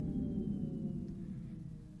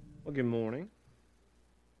Well, good morning.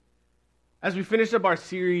 As we finish up our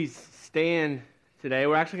series, Stand, today,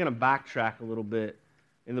 we're actually going to backtrack a little bit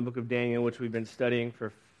in the book of Daniel, which we've been studying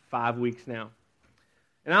for 5 weeks now.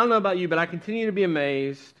 And I don't know about you, but I continue to be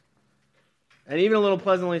amazed and even a little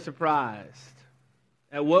pleasantly surprised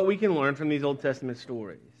at what we can learn from these Old Testament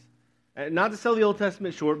stories. And not to sell the Old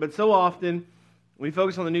Testament short, but so often we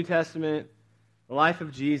focus on the New Testament, the life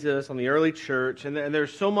of Jesus, on the early church, and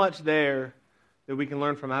there's so much there that we can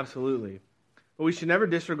learn from, absolutely. But we should never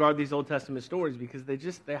disregard these Old Testament stories because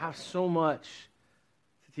they have so much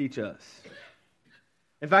to teach us.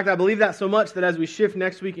 In fact, I believe that so much that as we shift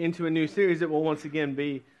next week into a new series, it will once again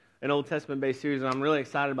be an Old Testament-based series, and I'm really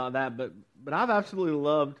excited about that. But I've absolutely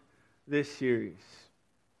loved this series.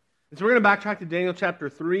 And so we're going to backtrack to Daniel chapter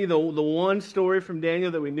 3, the one story from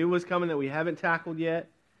Daniel that we knew was coming that we haven't tackled yet.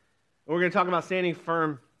 And we're going to talk about standing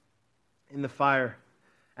firm in the fire.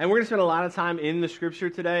 And we're going to spend a lot of time in the Scripture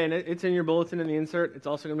today, and it's in your bulletin in the insert. It's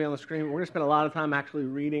also going to be on the screen. We're going to spend a lot of time actually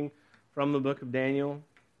reading from the book of Daniel.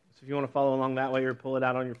 So if you want to follow along that way or pull it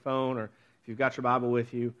out on your phone, or if you've got your Bible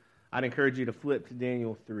with you, I'd encourage you to flip to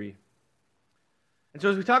Daniel 3. And so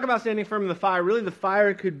as we talk about standing firm in the fire, really the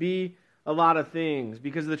fire could be a lot of things,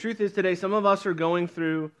 because the truth is today some of us are going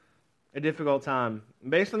through a difficult time. And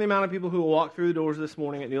based on the amount of people who will walk through the doors this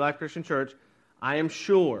morning at New Life Christian Church, I am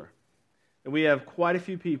sure that we have quite a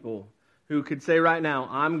few people who could say right now,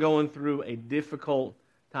 I'm going through a difficult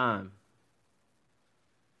time.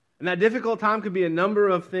 And that difficult time could be a number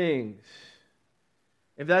of things.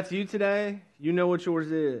 If that's you today, you know what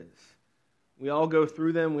yours is. We all go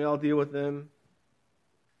through them. We all deal with them.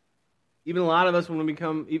 Even though a lot of us, when we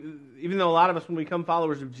become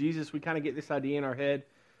followers of Jesus, we kind of get this idea in our head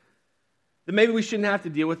that maybe we shouldn't have to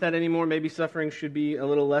deal with that anymore. Maybe suffering should be a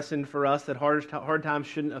little lessened for us, that hard times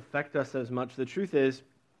shouldn't affect us as much. The truth is,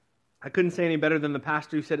 I couldn't say any better than the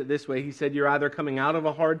pastor who said it this way. He said, you're either coming out of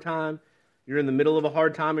a hard time, you're in the middle of a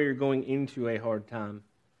hard time, or you're going into a hard time.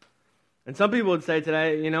 And some people would say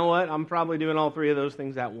today, you know what, I'm probably doing all three of those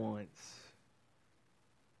things at once.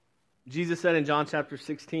 Jesus said in John chapter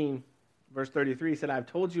 16, verse 33, he said, I've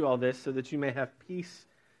told you all this so that you may have peace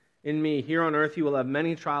in me. Here on earth you will have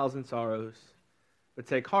many trials and sorrows, but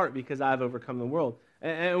take heart because I have overcome the world.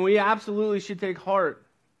 And we absolutely should take heart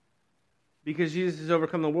because Jesus has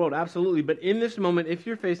overcome the world, absolutely. But in this moment, if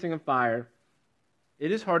you're facing a fire,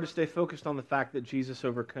 it is hard to stay focused on the fact that Jesus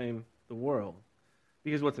overcame the world,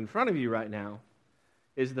 because what's in front of you right now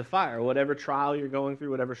is the fire, whatever trial you're going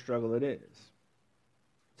through, whatever struggle it is.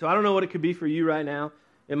 So I don't know what it could be for you right now.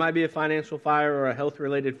 It might be a financial fire or a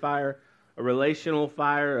health-related fire, a relational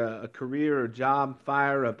fire, a career or job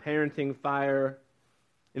fire, a parenting fire.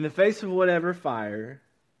 In the face of whatever fire,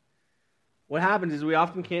 what happens is we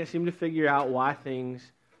often can't seem to figure out why things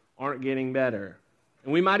aren't getting better.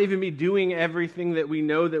 And we might even be doing everything that we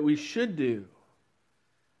know that we should do.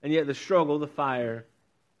 And yet the struggle, the fire,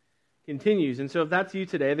 continues. And so if that's you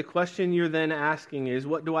today, the question you're then asking is,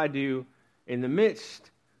 what do I do in the midst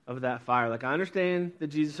of that fire? Like, I understand that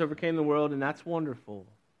Jesus overcame the world, and that's wonderful.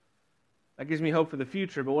 That gives me hope for the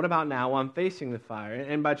future, but what about now while I'm facing the fire?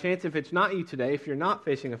 And by chance, if it's not you today, if you're not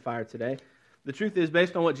facing a fire today, the truth is,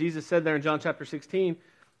 based on what Jesus said there in John chapter 16,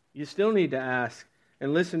 you still need to ask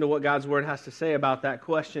and listen to what God's Word has to say about that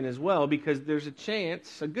question as well, because there's a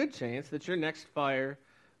good chance, that your next fire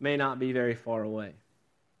may not be very far away.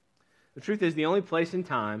 The truth is, the only place in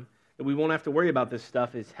time that we won't have to worry about this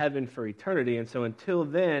stuff is heaven for eternity, and so until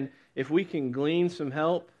then, if we can glean some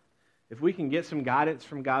help, if we can get some guidance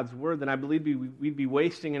from God's Word, then I believe we'd be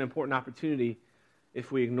wasting an important opportunity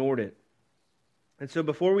if we ignored it. And so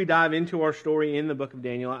before we dive into our story in the book of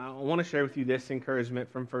Daniel, I want to share with you this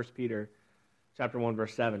encouragement from 1 Peter chapter 1,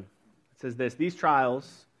 verse 7. It says this, these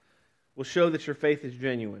trials will show that your faith is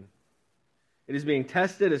genuine. It is being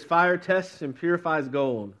tested as fire tests and purifies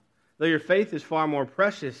gold, though your faith is far more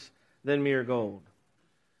precious than mere gold.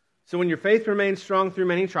 So when your faith remains strong through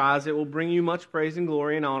many trials, it will bring you much praise and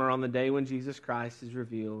glory and honor on the day when Jesus Christ is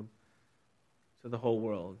revealed to the whole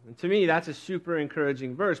world. And to me, that's a super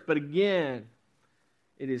encouraging verse. But again,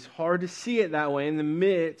 it is hard to see it that way in the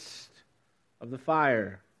midst of the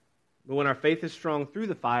fire. But when our faith is strong through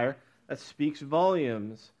the fire, that speaks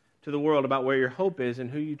volumes to the world about where your hope is and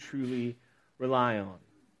who you truly rely on.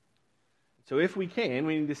 So if we can,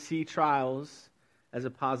 we need to see trials as a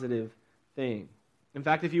positive thing. In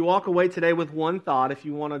fact, if you walk away today with one thought, if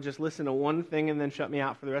you want to just listen to one thing and then shut me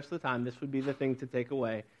out for the rest of the time, this would be the thing to take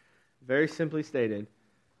away. Very simply stated,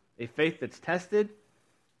 a faith that's tested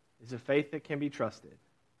is a faith that can be trusted.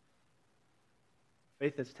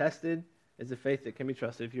 Faith that's tested is a faith that can be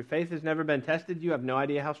trusted. If your faith has never been tested, you have no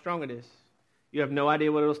idea how strong it is. You have no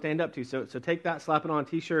idea what it'll stand up to. So take that, slap it on a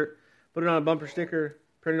t-shirt, put it on a bumper sticker,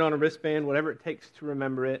 print it on a wristband, whatever it takes to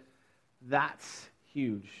remember it. That's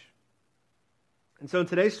huge. And so in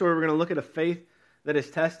today's story, we're going to look at a faith that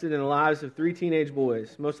is tested in the lives of 3 teenage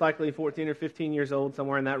boys, most likely 14 or 15 years old,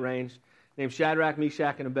 somewhere in that range, named Shadrach,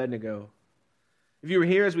 Meshach, and Abednego. If you were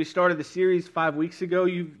here as we started the series 5 weeks ago,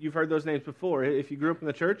 you've heard those names before. If you grew up in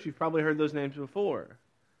the church, you've probably heard those names before.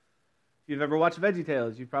 If you've ever watched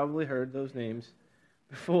VeggieTales, you've probably heard those names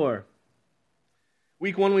before.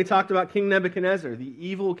 Week 1, we talked about King Nebuchadnezzar, the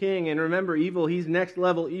evil king. And remember, evil, he's next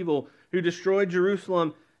level evil, who destroyed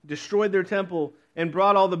Jerusalem, destroyed their temple, and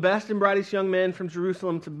brought all the best and brightest young men from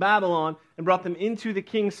Jerusalem to Babylon and brought them into the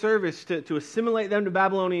king's service to assimilate them to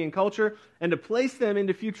Babylonian culture and to place them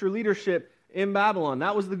into future leadership in Babylon.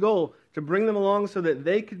 That was the goal, to bring them along so that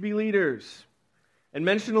they could be leaders. And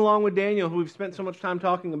mentioned along with Daniel, who we've spent so much time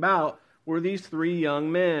talking about, were these 3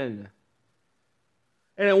 young men.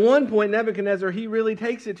 And at one point, Nebuchadnezzar, he really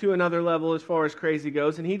takes it to another level as far as crazy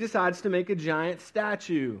goes, and he decides to make a giant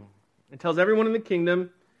statue and tells everyone in the kingdom,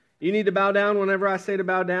 you need to bow down whenever I say to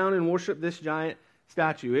bow down and worship this giant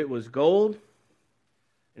statue. It was gold,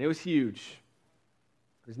 and it was huge.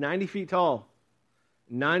 It was 90 feet tall,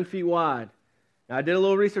 9 feet wide. Now, I did a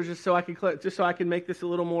little research just so I could make this a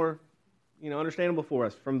little more, understandable for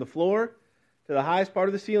us. From the floor to the highest part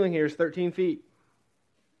of the ceiling here is 13 feet.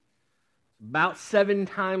 About 7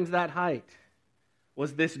 times that height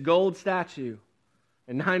was this gold statue,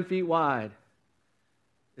 and 9 feet wide.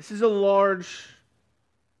 This is a large,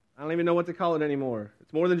 I don't even know what to call it anymore.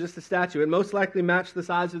 It's more than just a statue. It most likely matched the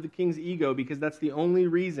size of the king's ego, because that's the only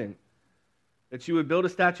reason that you would build a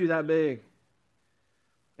statue that big.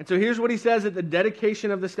 And so here's what he says at the dedication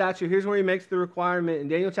of the statue. Here's where he makes the requirement. In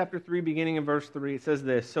Daniel chapter 3, beginning in verse 3, it says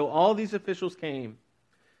this: So all these officials came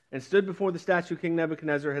and stood before the statue King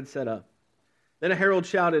Nebuchadnezzar had set up. Then a herald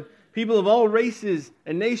shouted, people of all races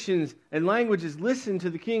and nations and languages, listen to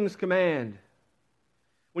the king's command.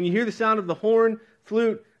 When you hear the sound of the horn,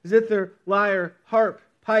 flute, zither, lyre, harp,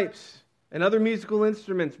 pipes, and other musical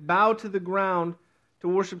instruments, bow to the ground to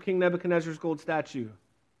worship King Nebuchadnezzar's gold statue.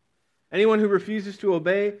 Anyone who refuses to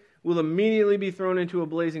obey will immediately be thrown into a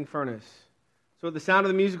blazing furnace. So at the sound of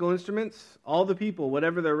the musical instruments, all the people,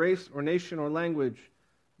 whatever their race or nation or language,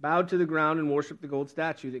 bowed to the ground and worshiped the gold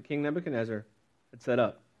statue that King Nebuchadnezzar had set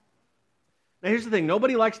up. Now here's the thing,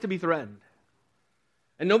 nobody likes to be threatened.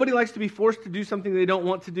 And nobody likes to be forced to do something they don't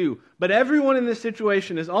want to do. But everyone in this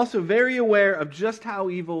situation is also very aware of just how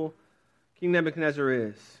evil King Nebuchadnezzar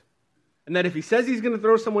is. And that if he says he's going to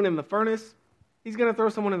throw someone in the furnace, he's going to throw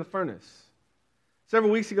someone in the furnace.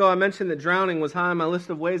 Several weeks ago I mentioned that drowning was high on my list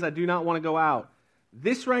of ways I do not want to go out.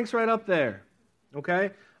 This ranks right up there.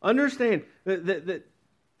 Okay? Understand that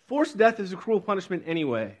forced death is a cruel punishment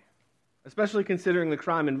anyway, especially considering the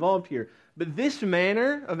crime involved here. But this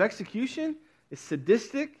manner of execution is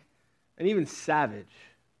sadistic and even savage.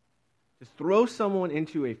 To throw someone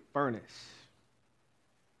into a furnace.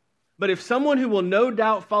 But if someone who will no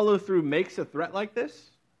doubt follow through makes a threat like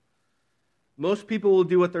this, most people will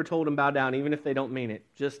do what they're told and bow down, even if they don't mean it,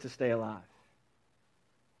 just to stay alive.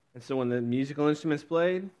 And so when the musical instruments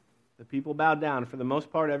played, the people bowed down. For the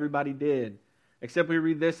most part, everybody did. Except we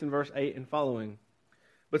read this in verse 8 and following.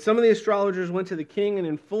 But some of the astrologers went to the king and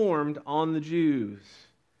informed on the Jews.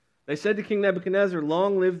 They said to King Nebuchadnezzar,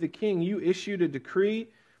 long live the king. You issued a decree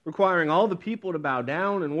requiring all the people to bow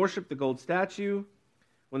down and worship the gold statue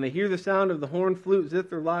when they hear the sound of the horn, flute,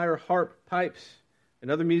 zither, lyre, harp, pipes, and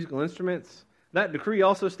other musical instruments. That decree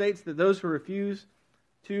also states that those who refuse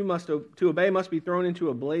to obey must be thrown into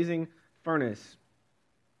a blazing furnace.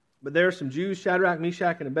 But there are some Jews, Shadrach,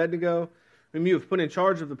 Meshach, and Abednego, whom you have put in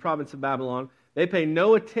charge of the province of Babylon. They pay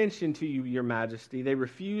no attention to you, your majesty. They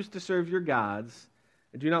refuse to serve your gods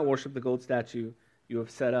and do not worship the gold statue you have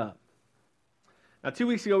set up. Now, 2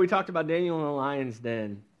 weeks ago, we talked about Daniel in the lion's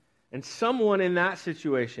den. And someone in that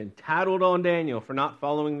situation tattled on Daniel for not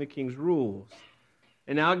following the king's rules.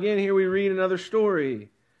 And now again, here we read another story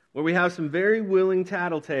where we have some very willing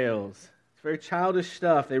tattletales. It's very childish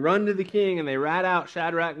stuff. They run to the king and they rat out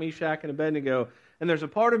Shadrach, Meshach, and Abednego. And there's a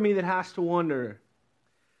part of me that has to wonder.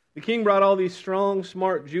 The king brought all these strong,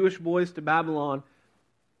 smart Jewish boys to Babylon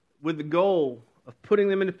with the goal of putting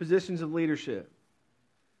them into positions of leadership.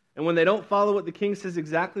 And when they don't follow what the king says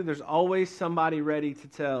exactly, there's always somebody ready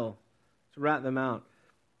to rat them out.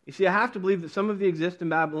 You see, I have to believe that some of the existing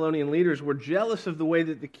Babylonian leaders were jealous of the way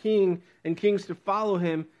that the king and kings to follow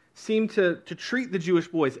him seemed to treat the Jewish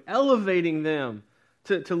boys, elevating them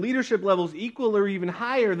to leadership levels equal or even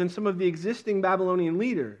higher than some of the existing Babylonian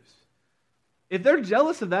leaders. If they're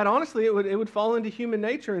jealous of that, honestly, it would fall into human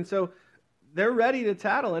nature. And so they're ready to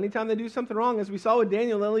tattle. Anytime they do something wrong, as we saw with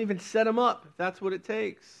Daniel, they'll even set him up if that's what it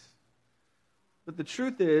takes. But the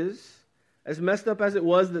truth is, as messed up as it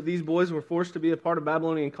was that these boys were forced to be a part of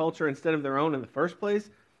Babylonian culture instead of their own in the first place,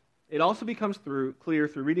 it also becomes clear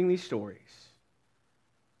through reading these stories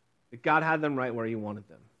that God had them right where He wanted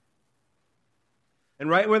them. And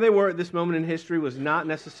right where they were at this moment in history was not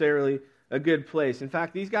necessarily a good place. In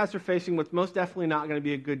fact, these guys are facing what's most definitely not going to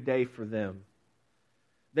be a good day for them.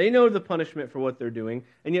 They know the punishment for what they're doing,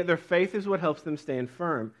 and yet their faith is what helps them stand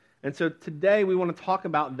firm. And so today we want to talk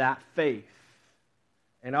about that faith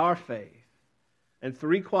and our faith and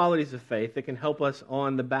 3 qualities of faith that can help us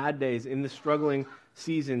on the bad days, in the struggling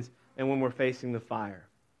seasons, and when we're facing the fire.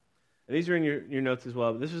 And these are in your notes as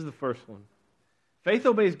well, but this is the first one. Faith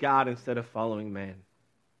obeys God instead of following man.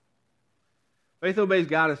 Faith obeys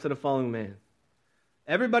God instead of following man.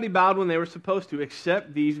 Everybody bowed when they were supposed to,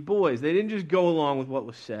 except these boys. They didn't just go along with what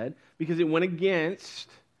was said, because it went against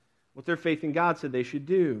what their faith in God said they should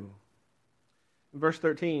do. In verse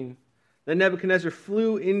 13, then Nebuchadnezzar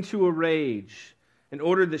flew into a rage and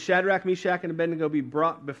ordered that Shadrach, Meshach, and Abednego be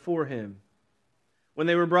brought before him. When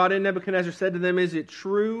they were brought in, Nebuchadnezzar said to them, "Is it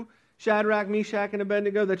true, Shadrach, Meshach, and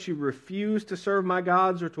Abednego, that you refuse to serve my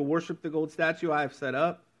gods or to worship the gold statue I have set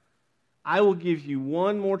up? I will give you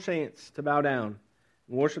one more chance to bow down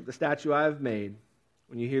and worship the statue I have made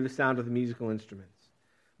when you hear the sound of the musical instruments.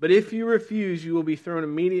 But if you refuse, you will be thrown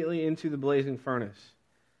immediately into the blazing furnace.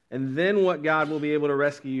 And then what God will be able to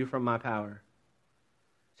rescue you from my power?"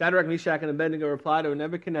 Shadrach, Meshach, and Abednego replied, "O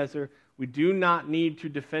Nebuchadnezzar, we do not need to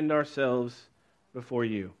defend ourselves before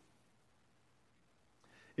you."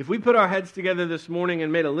 If we put our heads together this morning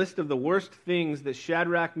and made a list of the worst things that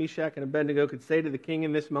Shadrach, Meshach, and Abednego could say to the king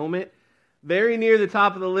in this moment, very near the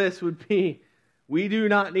top of the list would be, "We do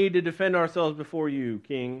not need to defend ourselves before you,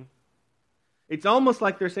 king." It's almost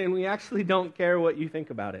like they're saying, we actually don't care what you think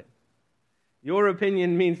about it. Your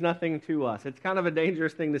opinion means nothing to us. It's kind of a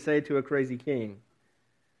dangerous thing to say to a crazy king.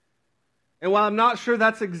 And while I'm not sure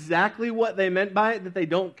that's exactly what they meant by it, that they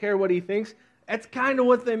don't care what he thinks, that's kind of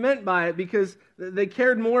what they meant by it, because they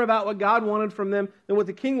cared more about what God wanted from them than what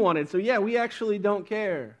the king wanted. So yeah, we actually don't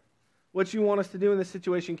care what you want us to do in this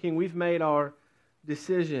situation, king. We've made our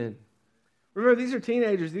decision. Remember, these are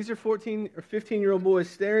teenagers. These are 14 or 15-year-old boys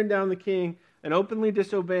staring down the king and openly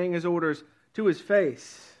disobeying his orders to his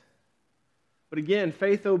face. But again,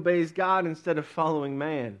 faith obeys God instead of following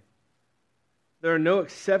man. There are no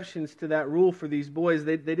exceptions to that rule for these boys.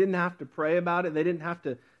 They didn't have to pray about it. They didn't have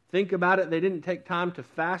to think about it. They didn't take time to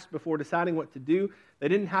fast before deciding what to do. They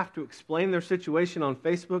didn't have to explain their situation on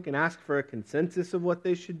Facebook and ask for a consensus of what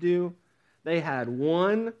they should do. They had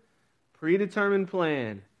one predetermined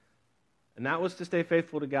plan, and that was to stay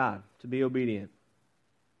faithful to God, to be obedient.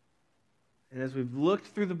 And as we've looked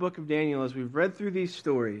through the book of Daniel, as we've read through these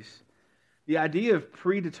stories, the idea of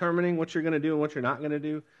predetermining what you're going to do and what you're not going to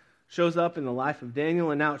do shows up in the life of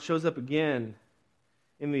Daniel, and now it shows up again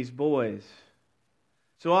in these boys.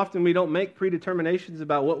 So often we don't make predeterminations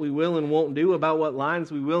about what we will and won't do, about what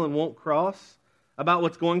lines we will and won't cross, about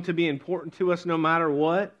what's going to be important to us no matter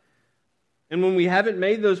what. And when we haven't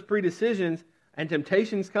made those predecisions, and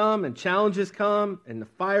temptations come, and challenges come, and the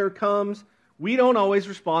fire comes, we don't always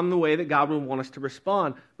respond the way that God would want us to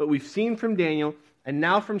respond. But we've seen from Daniel, and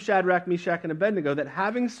now from Shadrach, Meshach, and Abednego, that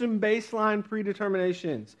having some baseline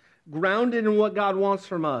predeterminations, grounded in what God wants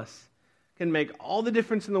from us, can make all the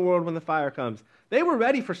difference in the world when the fire comes. They were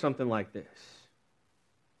ready for something like this.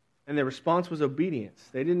 And their response was obedience.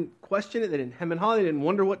 They didn't question it. They didn't hem and haw. They didn't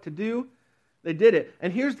wonder what to do. They did it.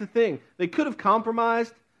 And here's the thing. They could have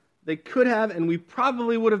compromised. They could have, and we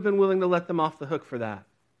probably would have been willing to let them off the hook for that.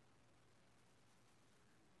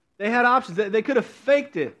 They had options. They could have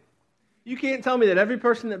faked it. You can't tell me that every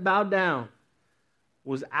person that bowed down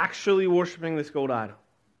was actually worshiping this gold idol.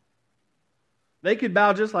 They could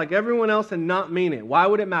bow just like everyone else and not mean it. Why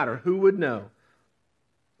would it matter? Who would know?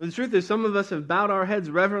 But the truth is, some of us have bowed our heads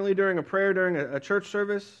reverently during a prayer, during a church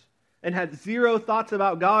service, and had zero thoughts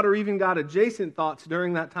about God or even God-adjacent thoughts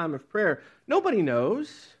during that time of prayer. Nobody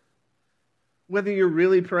knows whether you're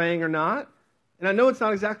really praying or not. And I know it's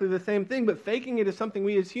not exactly the same thing, but faking it is something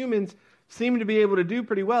we as humans seem to be able to do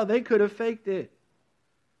pretty well. They could have faked it.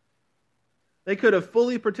 They could have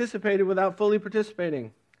fully participated without fully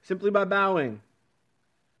participating, simply by bowing.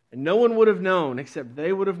 And no one would have known, except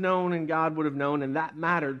they would have known and God would have known, and that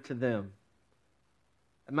mattered to them.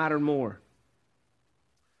 It mattered more.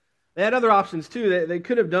 They had other options too. They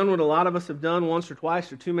could have done what a lot of us have done once or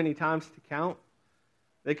twice or too many times to count.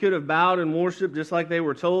 They could have bowed and worshiped just like they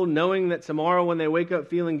were told, knowing that tomorrow when they wake up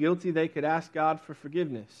feeling guilty, they could ask God for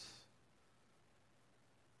forgiveness.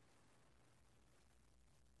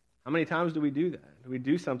 How many times do we do that? Do we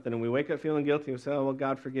do something and we wake up feeling guilty and we say, oh, well,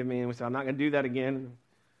 God forgive me, and we say, I'm not going to do that again, and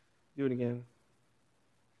do it again.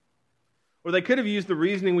 Or they could have used the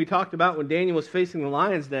reasoning we talked about when Daniel was facing the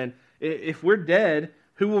lion's den. If we're dead,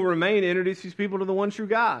 who will remain to introduce these people to the one true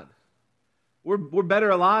God? We're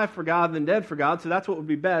better alive for God than dead for God, so that's what would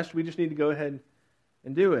be best. We just need to go ahead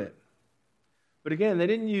and do it. But again, they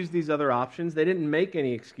didn't use these other options. They didn't make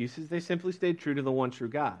any excuses. They simply stayed true to the one true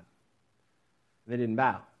God. They didn't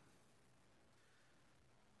bow.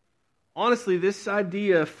 Honestly, this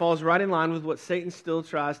idea falls right in line with what Satan still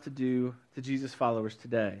tries to do to Jesus' followers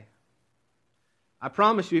today. I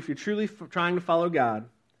promise you, if you're truly trying to follow God,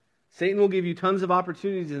 Satan will give you tons of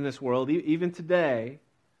opportunities in this world, even today,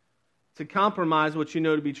 to compromise what you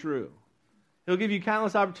know to be true. He'll give you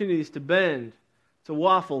countless opportunities to bend, to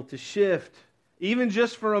waffle, to shift, even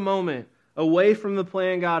just for a moment, away from the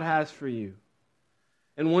plan God has for you.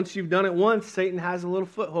 And once you've done it once, Satan has a little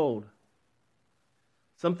foothold.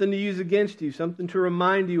 Something to use against you, something to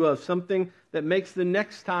remind you of, something that makes the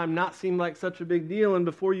next time not seem like such a big deal. And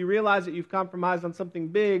before you realize it, you've compromised on something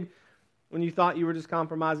big when you thought you were just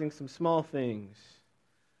compromising some small things.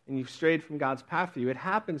 And you've strayed from God's path for you. It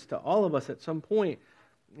happens to all of us at some point.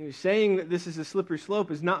 Saying that this is a slippery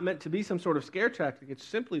slope is not meant to be some sort of scare tactic. It's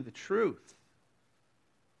simply the truth.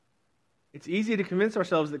 It's easy to convince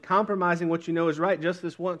ourselves that compromising what you know is right just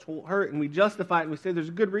this once will hurt, and we justify it and we say there's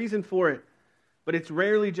a good reason for it. But it's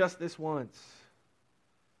rarely just this once.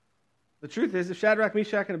 The truth is, if Shadrach,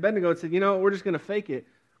 Meshach, and Abednego had said, we're just going to fake it,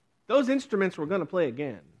 those instruments were going to play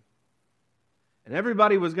again. And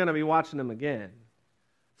everybody was going to be watching them again.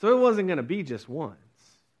 So it wasn't going to be just once.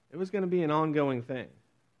 It was going to be an ongoing thing.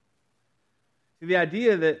 See, the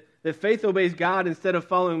idea that faith obeys God instead of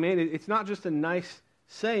following man, it's not just a nice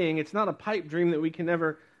saying. It's not a pipe dream that we can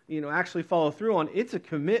never actually follow through on. It's a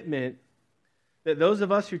commitment that those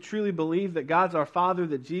of us who truly believe that God's our Father,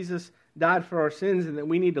 that Jesus died for our sins, and that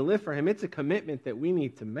we need to live for Him, it's a commitment that we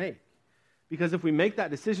need to make. Because if we make that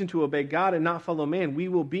decision to obey God and not follow man, we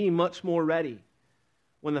will be much more ready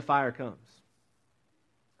when the fire comes.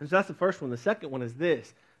 And so that's the first one. The second one is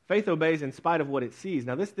this. Faith obeys in spite of what it sees.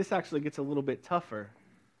 Now this actually gets a little bit tougher.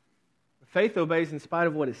 Faith obeys in spite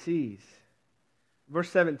of what it sees. Verse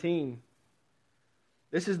 17.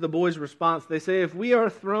 This is the boys' response. They say, if we are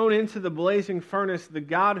thrown into the blazing furnace, the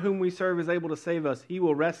God whom we serve is able to save us. He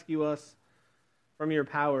will rescue us from your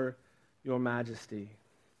power, your majesty.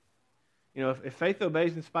 If faith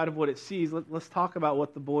obeys in spite of what it sees, let's talk about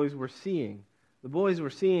what the boys were seeing. The boys were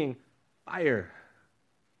seeing fire.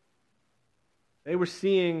 They were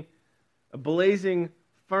seeing a blazing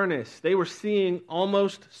furnace. They were seeing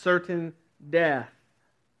almost certain death.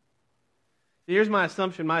 Here's my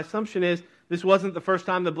assumption. My assumption is this wasn't the first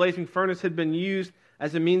time the blazing furnace had been used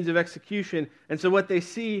as a means of execution. And so what they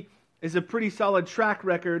see is a pretty solid track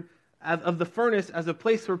record of the furnace as a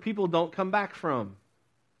place where people don't come back from.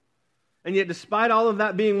 And yet, despite all of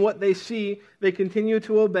that being what they see, they continue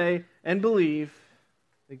to obey and believe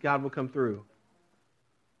that God will come through.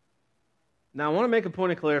 Now, I want to make a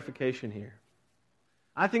point of clarification here.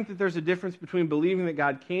 I think that there's a difference between believing that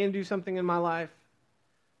God can do something in my life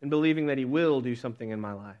and believing that He will do something in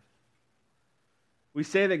my life. We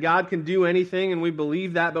say that God can do anything, and we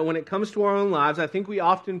believe that, but when it comes to our own lives, I think we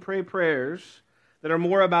often pray prayers that are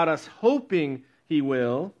more about us hoping He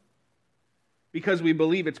will, because we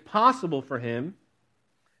believe it's possible for Him,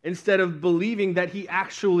 instead of believing that He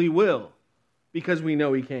actually will, because we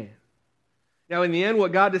know He can. Now, in the end,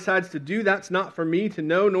 what God decides to do, that's not for me to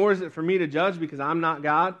know, nor is it for me to judge, because I'm not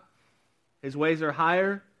God. His ways are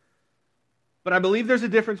higher. But I believe there's a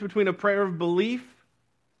difference between a prayer of belief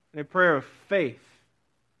and a prayer of faith.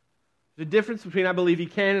 There's a difference between I believe He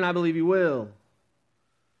can and I believe He will.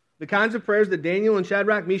 The kinds of prayers that Daniel and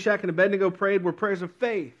Shadrach, Meshach, and Abednego prayed were prayers of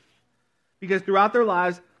faith. Because throughout their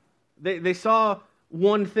lives, they saw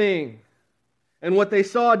one thing. And what they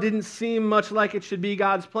saw didn't seem much like it should be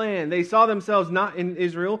God's plan. They saw themselves not in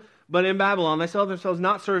Israel, but in Babylon. They saw themselves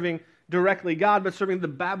not serving directly God, but serving the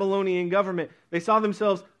Babylonian government. They saw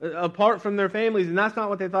themselves apart from their families, and that's not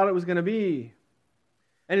what they thought it was going to be.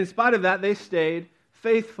 And in spite of that, they stayed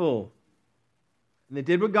faithful. And they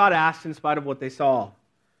did what God asked in spite of what they saw.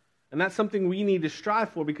 And that's something we need to strive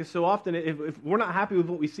for, because so often if we're not happy with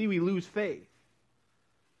what we see, we lose faith.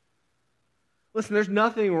 Listen, there's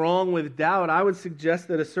nothing wrong with doubt. I would suggest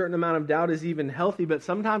that a certain amount of doubt is even healthy, but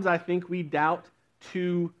sometimes I think we doubt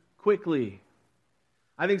too quickly.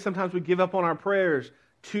 I think sometimes we give up on our prayers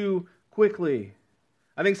too quickly.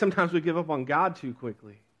 I think sometimes we give up on God too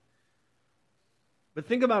quickly. But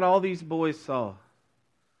think about all these boys saw.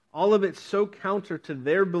 All of it so counter to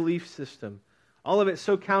their belief system. All of it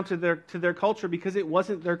so counter to their culture because it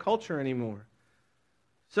wasn't their culture anymore.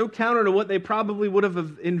 So counter to what they probably would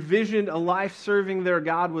have envisioned a life serving their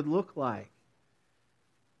God would look like.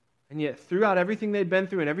 And yet, throughout everything they'd been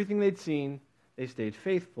through and everything they'd seen, they stayed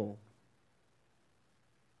faithful.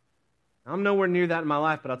 I'm nowhere near that in my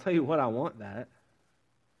life, but I'll tell you what, I want that.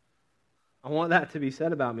 I want that to be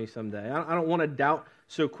said about me someday. I don't want to doubt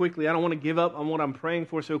so quickly. I don't want to give up on what I'm praying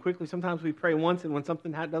for so quickly. Sometimes we pray once, and when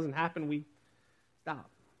something doesn't happen, we stop.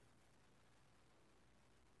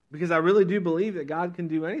 Because I really do believe that God can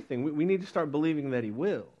do anything. We need to start believing that He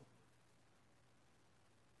will.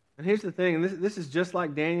 And here's the thing, and this is just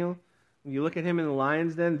like Daniel. When you look at him in the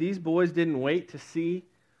lion's den, these boys didn't wait to see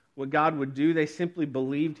what God would do. They simply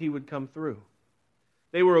believed He would come through.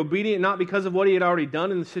 They were obedient not because of what He had already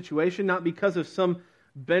done in the situation, not because of some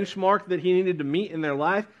benchmark that He needed to meet in their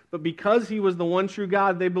life, but because He was the one true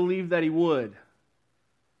God, they believed that He would.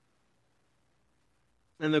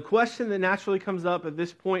 And the question that naturally comes up at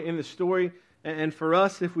this point in the story, and for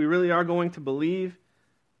us, if we really are going to believe,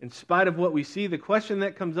 in spite of what we see, the question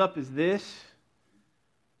that comes up is this: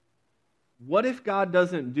 what if God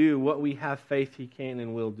doesn't do what we have faith He can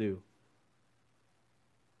and will do?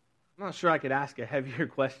 I'm not sure I could ask a heavier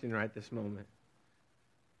question right this moment.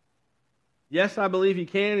 Yes, I believe He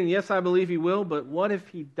can, and yes, I believe He will, but what if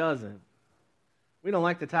He doesn't? We don't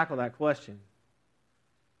like to tackle that question.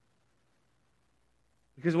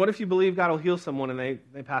 Because what if you believe God will heal someone and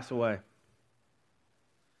they pass away?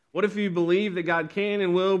 What if you believe that God can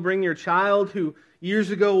and will bring your child who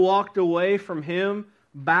years ago walked away from Him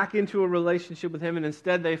back into a relationship with Him, and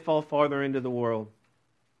instead they fall farther into the world?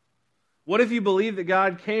 What if you believe that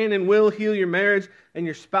God can and will heal your marriage and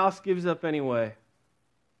your spouse gives up anyway?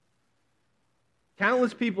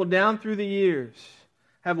 Countless people down through the years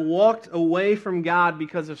have walked away from God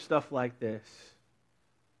because of stuff like this.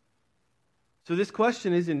 So this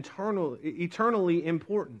question is eternally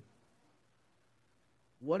important.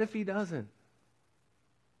 What if He doesn't?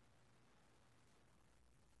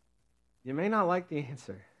 You may not like the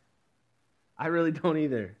answer. I really don't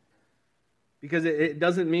either. Because it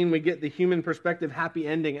doesn't mean we get the human perspective happy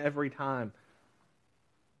ending every time.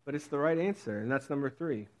 But it's the right answer, and that's number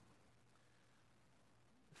 3.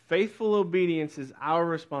 Faithful obedience is our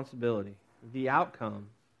responsibility. The outcome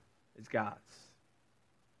is God's.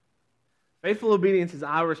 Faithful obedience is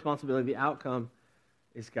our responsibility. The outcome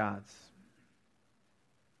is God's.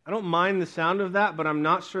 I don't mind the sound of that, but I'm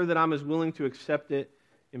not sure that I'm as willing to accept it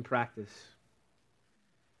in practice.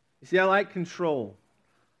 You see, I like control.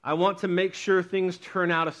 I want to make sure things turn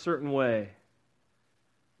out a certain way.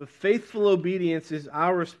 But faithful obedience is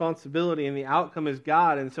our responsibility, and the outcome is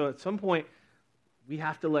God. And so at some point, we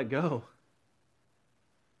have to let go.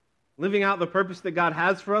 Living out the purpose that God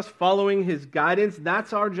has for us, following His guidance,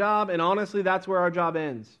 that's our job, and honestly, that's where our job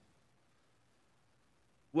ends.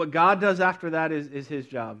 What God does after that is His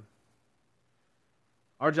job.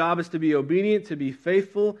 Our job is to be obedient, to be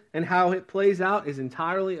faithful, and how it plays out is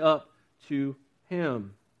entirely up to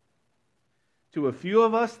Him. To a few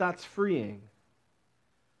of us, that's freeing.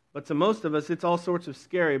 But to most of us, it's all sorts of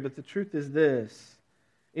scary. But the truth is this: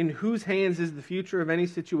 in whose hands is the future of any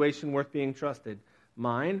situation worth being trusted?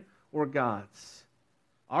 Mine or God's?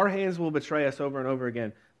 Our hands will betray us over and over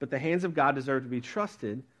again, but the hands of God deserve to be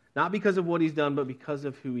trusted, not because of what He's done, but because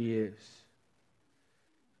of who He is.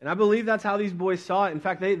 And I believe that's how these boys saw it. In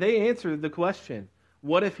fact, they answered the question,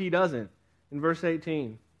 what if He doesn't? In verse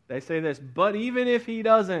 18, they say this: but even if He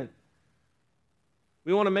doesn't,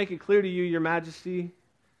 we want to make it clear to you, Your Majesty,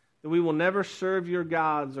 that we will never serve your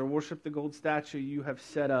gods or worship the gold statue you have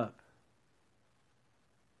set up.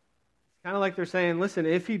 It's kind of like they're saying, listen,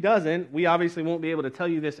 if He doesn't, we obviously won't be able to tell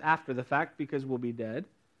you this after the fact because we'll be dead.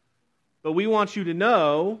 But we want you to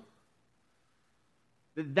know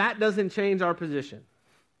that that doesn't change our position.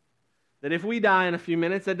 That if we die in a few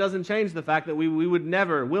minutes, that doesn't change the fact that we would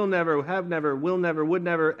never, will never, have never, will never, would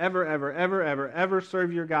never, ever, ever, ever, ever, ever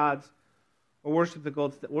serve your gods or worship the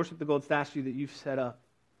gold statue that you've set up.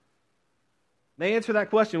 They answer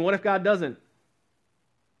that question, what if God doesn't?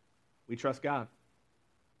 We trust God.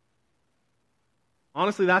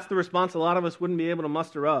 Honestly, that's the response a lot of us wouldn't be able to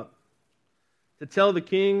muster up. To tell the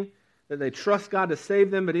king that they trust God to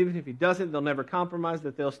save them, but even if He doesn't, they'll never compromise,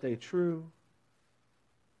 that they'll stay true.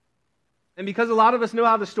 And because a lot of us know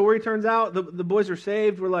how the story turns out, the boys are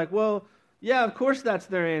saved, we're like, well, yeah, of course that's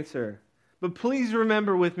their answer. But please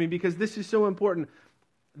remember with me, because this is so important.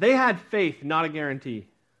 They had faith, not a guarantee.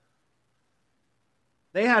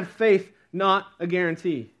 They had faith, not a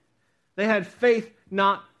guarantee. They had faith,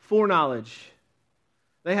 not foreknowledge.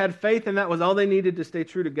 They had faith, and that was all they needed to stay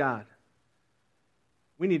true to God.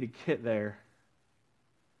 We need to get there.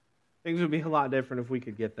 Things would be a lot different if we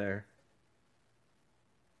could get there.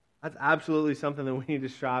 That's absolutely something that we need to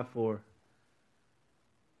strive for.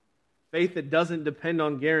 Faith that doesn't depend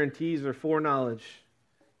on guarantees or foreknowledge.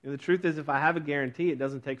 The truth is, if I have a guarantee, it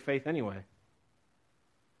doesn't take faith anyway.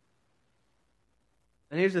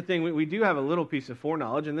 And here's the thing, we do have a little piece of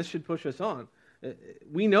foreknowledge, and this should push us on.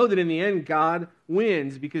 We know that in the end, God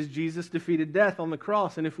wins because Jesus defeated death on the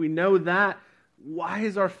cross. And if we know that, why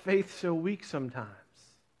is our faith so weak sometimes?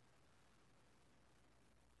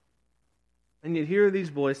 And yet here are these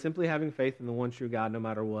boys simply having faith in the one true God no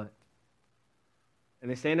matter what. And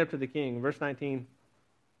they stand up to the king. Verse 19.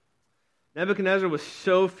 Nebuchadnezzar was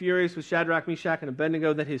so furious with Shadrach, Meshach, and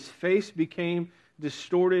Abednego that his face became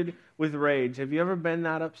distorted with rage. Have you ever been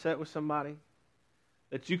that upset with somebody?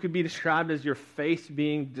 That you could be described as your face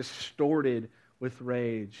being distorted with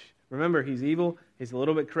rage. Remember, he's evil. He's a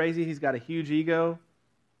little bit crazy. He's got a huge ego.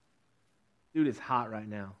 Dude is hot right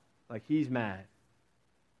now. Like, he's mad.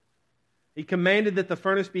 He commanded that the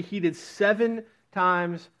furnace be heated 7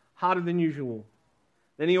 times hotter than usual.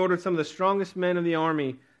 Then he ordered some of the strongest men of the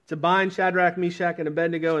army to bind Shadrach, Meshach, and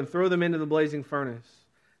Abednego and throw them into the blazing furnace.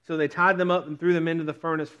 So they tied them up and threw them into the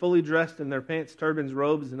furnace, fully dressed in their pants, turbans,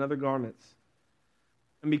 robes, and other garments.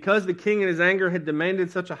 And because the king in his anger had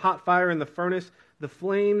demanded such a hot fire in the furnace, the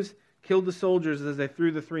flames killed the soldiers as they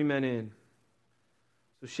threw the 3 men in.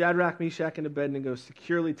 So Shadrach, Meshach, and Abednego,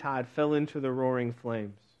 securely tied, fell into the roaring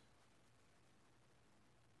flames.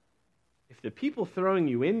 If the people throwing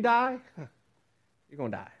you in die, you're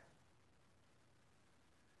going to die.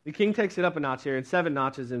 The king takes it up a notch here, and 7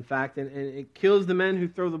 notches, in fact, and it kills the men who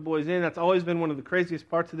throw the boys in. That's always been one of the craziest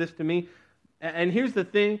parts of this to me. And here's the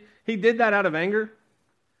thing. He did that out of anger.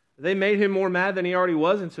 They made him more mad than he already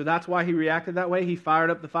was, and so that's why he reacted that way. He fired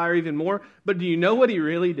up the fire even more. But do you know what he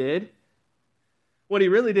really did? What he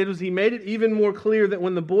really did was he made it even more clear that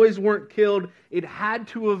when the boys weren't killed, it had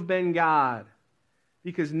to have been God,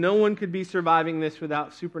 because no one could be surviving this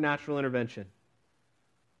without supernatural intervention.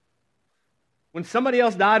 When somebody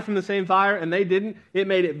else died from the same fire and they didn't, it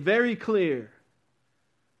made it very clear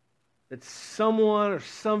that someone or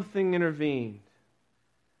something intervened.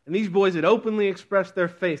 And these boys had openly expressed their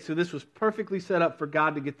faith, so this was perfectly set up for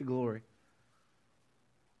God to get the glory.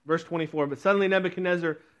 Verse 24, but suddenly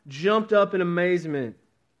Nebuchadnezzar jumped up in amazement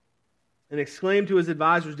and exclaimed to his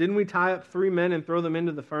advisors, didn't we tie up 3 men and throw them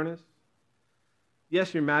into the furnace?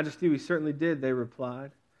 Yes, your majesty, we certainly did, they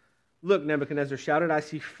replied. Look, Nebuchadnezzar shouted, I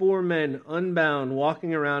see 4 men unbound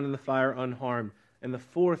walking around in the fire unharmed, and the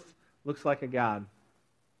 4th looks like a god.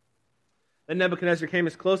 Then Nebuchadnezzar came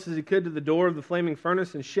as close as he could to the door of the flaming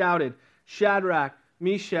furnace and shouted, Shadrach,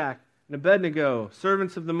 Meshach, and Abednego,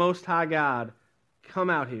 servants of the Most High God, come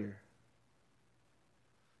out here.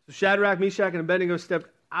 So Shadrach, Meshach, and Abednego stepped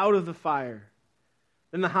out of the fire.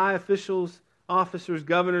 Then the high officials, officers,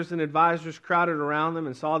 governors, and advisors crowded around them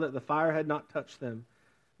and saw that the fire had not touched them.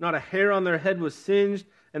 Not a hair on their head was singed,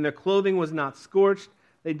 and their clothing was not scorched.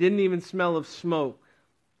 They didn't even smell of smoke.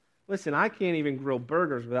 Listen, I can't even grill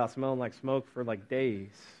burgers without smelling like smoke for like days.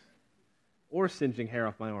 Or singeing hair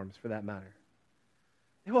off my arms, for that matter.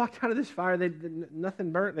 They walked out of this fire,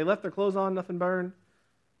 nothing burnt. They left their clothes on, nothing burned.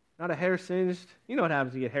 Not a hair singed. You know what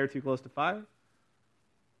happens when you get hair too close to fire.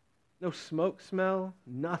 No smoke smell,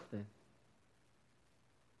 nothing.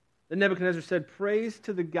 Then Nebuchadnezzar said, praise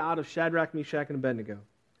to the God of Shadrach, Meshach, and Abednego.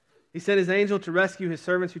 He sent his angel to rescue his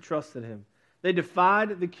servants who trusted him. They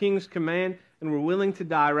defied the king's command and were willing to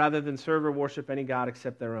die rather than serve or worship any god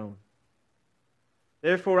except their own.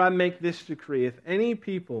 Therefore I make this decree. If any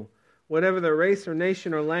people, whatever their race or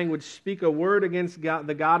nation or language, speak a word against God,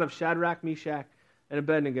 the God of Shadrach, Meshach, and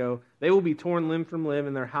Abednego, they will be torn limb from limb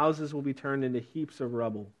and their houses will be turned into heaps of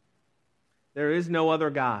rubble. There is no other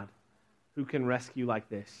God who can rescue like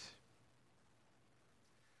this.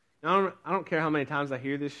 Now, I don't care how many times I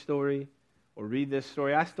hear this story or read this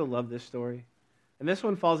story. I still love this story. And this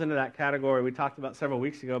one falls into that category we talked about several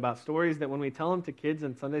weeks ago about stories that when we tell them to kids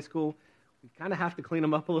in Sunday school, we kind of have to clean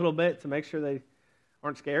them up a little bit to make sure they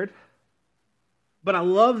aren't scared. But I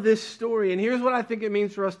love this story, and here's what I think it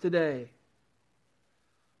means for us today.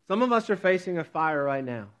 Some of us are facing a fire right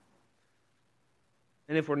now.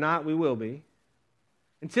 And if we're not, we will be.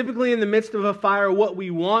 And typically in the midst of a fire, what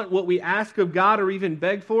we want, what we ask of God or even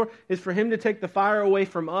beg for, is for Him to take the fire away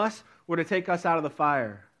from us or to take us out of the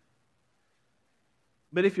fire.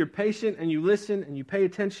 But if you're patient and you listen and you pay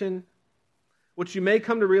attention, what you may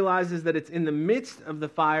come to realize is that it's in the midst of the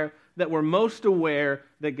fire that we're most aware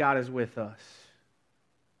that God is with us.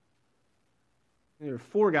 And there are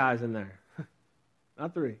 4 guys in there,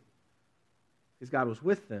 not 3. Because God was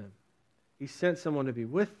with them. He sent someone to be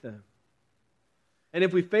with them. And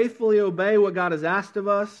if we faithfully obey what God has asked of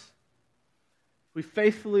us, if we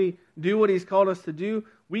faithfully do what He's called us to do,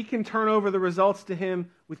 we can turn over the results to Him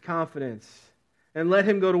with confidence and let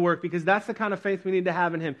Him go to work, because that's the kind of faith we need to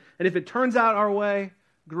have in Him. And if it turns out our way,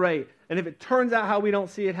 great. And if it turns out how we don't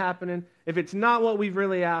see it happening, if it's not what we've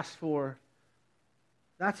really asked for,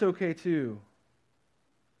 that's okay too.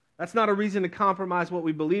 That's not a reason to compromise what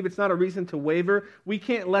we believe. It's not a reason to waver. We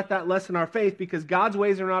can't let that lessen our faith, because God's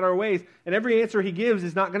ways are not our ways. And every answer He gives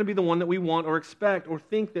is not going to be the one that we want or expect or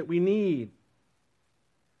think that we need.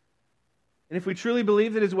 And if we truly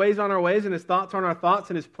believe that His ways aren't our ways and His thoughts aren't our thoughts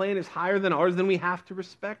and His plan is higher than ours, then we have to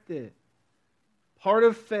respect it. Part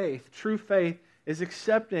of faith, true faith, is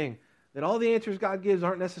accepting that all the answers God gives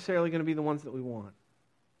aren't necessarily going to be the ones that we want.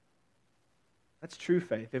 That's true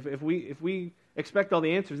faith. If we expect all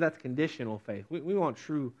the answers, that's conditional faith. We want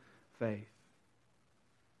true faith.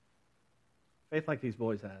 Faith like these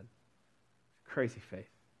boys had. Crazy faith.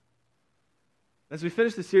 As we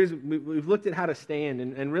finish the series, we've looked at how to stand,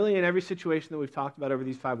 and really in every situation that we've talked about over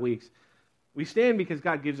these 5 weeks, we stand because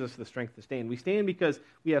God gives us the strength to stand. We stand because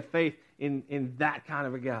we have faith in that kind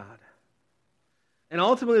of a God. And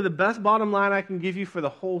ultimately, the best bottom line I can give you for the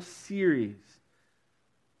whole series,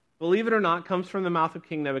 believe it or not, comes from the mouth of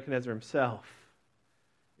King Nebuchadnezzar himself.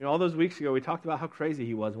 You know, all those weeks ago, we talked about how crazy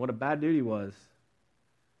he was, and what a bad dude he was.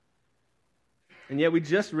 And yet we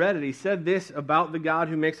just read it. He said this about the God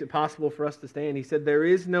who makes it possible for us to stand. He said, there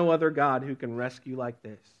is no other God who can rescue like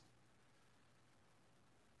this.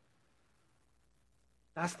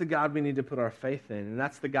 That's the God we need to put our faith in, and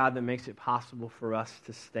that's the God that makes it possible for us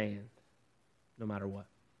to stand, no matter what.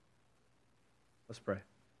 Let's pray.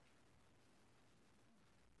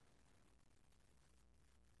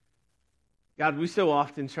 God, we so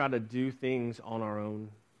often try to do things on our own.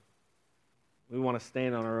 We want to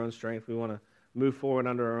stand on our own strength. We want to move forward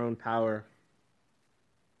under our own power.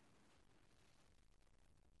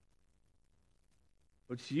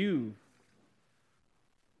 But you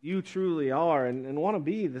truly are and want to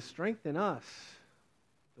be the strength in us,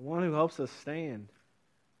 the one who helps us stand,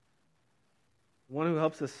 the one who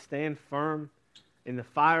helps us stand firm in the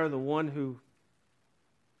fire, the one who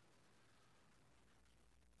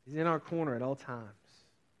is in our corner at all times.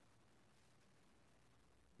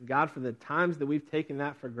 And God, for the times that we've taken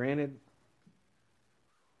that for granted,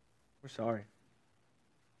 we're sorry.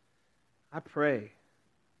 I pray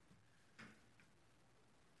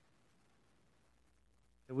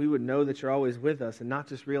that we would know that you're always with us and not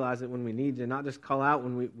just realize it when we need you, not just call out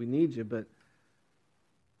when we need you, but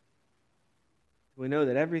we know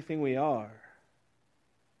that everything we are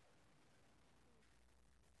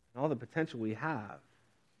and all the potential we have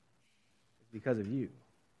is because of you.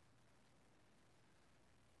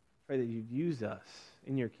 I pray that you'd use us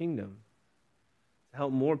in your kingdom to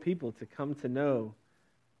help more people to come to know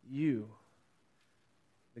you,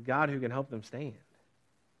 the God who can help them stand.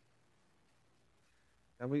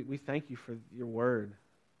 God, we thank you for your word,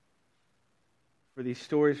 for these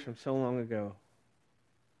stories from so long ago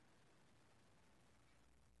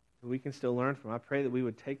that we can still learn from. I pray that we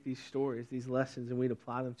would take these stories, these lessons, and we'd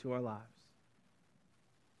apply them to our lives.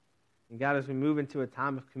 And God, as we move into a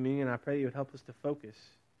time of communion, I pray you would help us to focus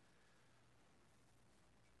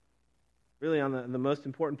really on the most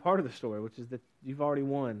important part of the story, which is that you've already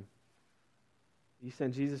won. You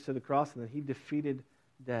sent Jesus to the cross, and that he defeated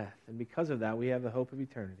death. And because of that, we have the hope of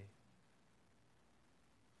eternity.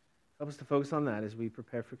 Help us to focus on that as we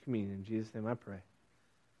prepare for communion. In Jesus' name I pray.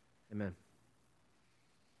 Amen.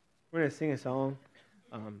 We're going to sing a song.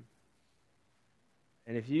 And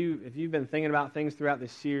if you've been thinking about things throughout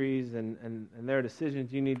this series and there are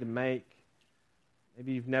decisions you need to make,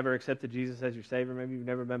 maybe you've never accepted Jesus as your Savior, maybe you've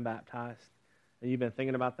never been baptized, and you've been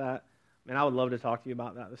thinking about that, man, I would love to talk to you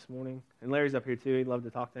about that this morning. And Larry's up here too. He'd love to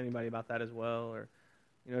talk to anybody about that as well. Or,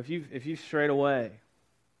 you know, if you've strayed away,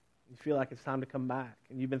 you feel like it's time to come back,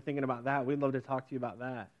 and you've been thinking about that, we'd love to talk to you about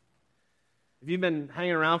that. If you've been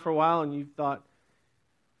hanging around for a while and you've thought,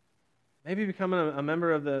 maybe becoming a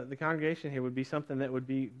member of the congregation here would be something that would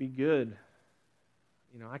be good.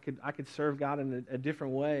 You know, I could serve God in a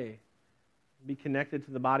different way, be connected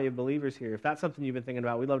to the body of believers here. If that's something you've been thinking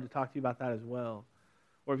about, we'd love to talk to you about that as well.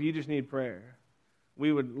 Or if you just need prayer,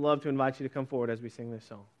 we would love to invite you to come forward as we sing this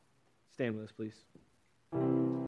song. Stand with us, please.